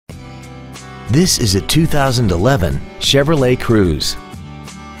This is a 2011 Chevrolet Cruze.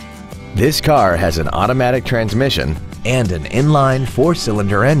 This car has an automatic transmission and an inline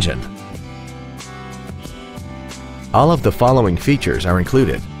 4-cylinder engine. All of the following features are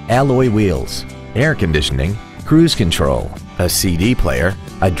included: alloy wheels, air conditioning, cruise control, a CD player,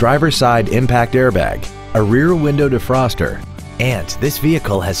 a driver's side impact airbag, a rear window defroster, and this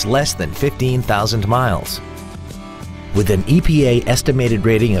vehicle has less than 15,000 miles. With an EPA estimated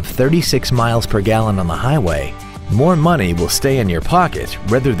rating of 36 miles per gallon on the highway, more money will stay in your pocket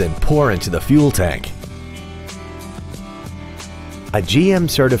rather than pour into the fuel tank. A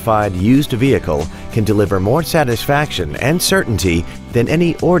GM-certified used vehicle can deliver more satisfaction and certainty than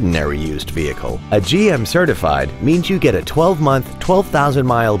any ordinary used vehicle. A GM-certified means you get a 12-month,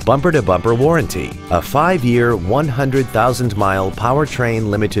 12,000-mile bumper-to-bumper warranty, a 5-year, 100,000-mile powertrain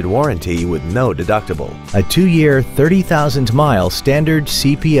limited warranty with no deductible, a 2-year, 30,000-mile standard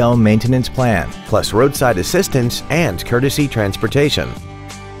CPO maintenance plan, plus roadside assistance and courtesy transportation.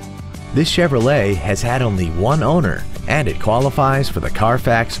 This Chevrolet has had only one owner, and it qualifies for the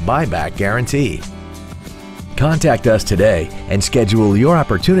Carfax buyback guarantee. Contact us today and schedule your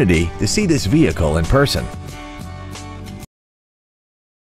opportunity to see this vehicle in person.